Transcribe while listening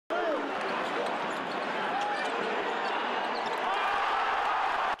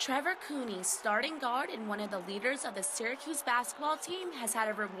Trevor Cooney, starting guard and one of the leaders of the Syracuse basketball team, has had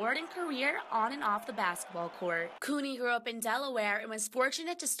a rewarding career on and off the basketball court. Cooney grew up in Delaware and was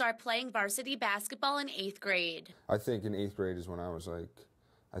fortunate to start playing varsity basketball in 8th grade. I think in 8th grade is when I was like,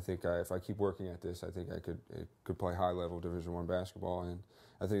 if I keep working at this, I think I could play high-level Division I basketball, and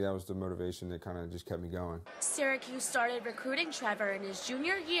I think that was the motivation that kind of just kept me going. Syracuse started recruiting Trevor in his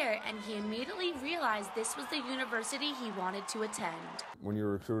junior year, and he immediately realized this was the university he wanted to attend. When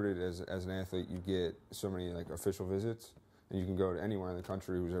you're recruited as an athlete, you get so many official visits, and you can go to anywhere in the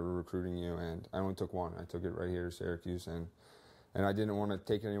country who's ever recruiting you, and I only took one. I took it right here to Syracuse, and I didn't want to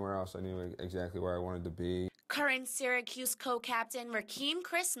take it anywhere else. I knew exactly where I wanted to be. Current Syracuse co-captain Rakeem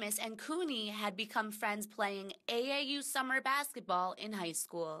Christmas and Cooney had become friends playing AAU summer basketball in high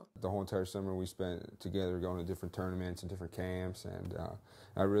school. The whole entire summer we spent together going to different tournaments and different camps, and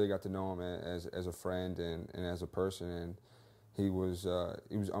I really got to know him as a friend and as a person. And he was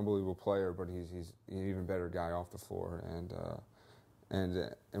an unbelievable player, but he's an even better guy off the floor. And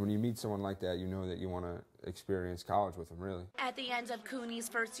when you meet someone like that, you know that you want to experience college with them, really. At the end of Cooney's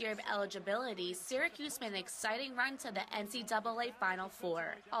first year of eligibility, Syracuse made an exciting run to the NCAA Final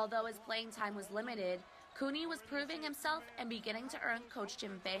Four. Although his playing time was limited, Cooney was proving himself and beginning to earn Coach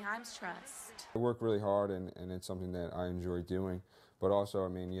Jim Boeheim's trust. I work really hard, and it's something that I enjoy doing. But also, I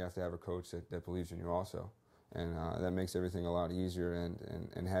mean, you have to have a coach that believes in you also. And that makes everything a lot easier,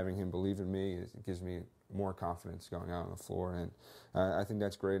 and having him believe in me, it gives me more confidence going out on the floor, and I think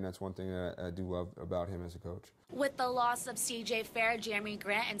that's great, and that's one thing that I do love about him as a coach. With the loss of C.J. Fair, Jeremy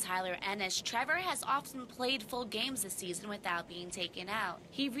Grant, and Tyler Ennis, Trevor has often played full games this season without being taken out.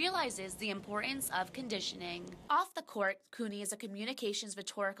 He realizes the importance of conditioning. Off the court, Cooney is a communications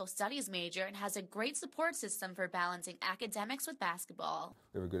rhetorical studies major and has a great support system for balancing academics with basketball.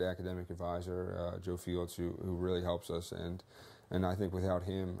 We have a good academic advisor, Joe Fields, who really helps us, and I think without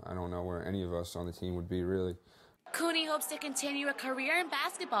him, I don't know where any of us on the team would be, really. Cooney hopes to continue a career in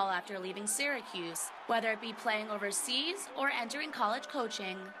basketball after leaving Syracuse, whether it be playing overseas or entering college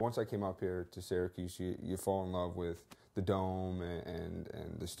coaching. Once I came up here to Syracuse, you fall in love with the dome and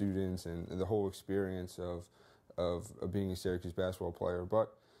the students and the whole experience of being a Syracuse basketball player.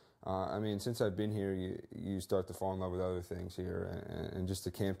 But I mean, since I've been here, you start to fall in love with other things here, and just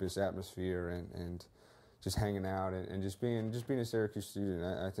the campus atmosphere and just hanging out and just being a Syracuse student.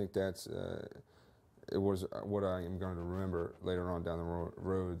 I think that's it was what I am going to remember later on down the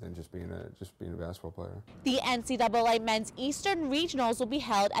road than just being a basketball player. The NCAA Men's Eastern Regionals will be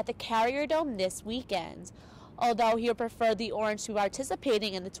held at the Carrier Dome this weekend. Although he'll prefer the Orange to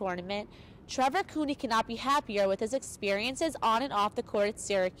participating in the tournament, Trevor Cooney cannot be happier with his experiences on and off the court at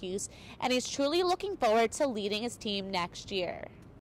Syracuse, and he's truly looking forward to leading his team next year.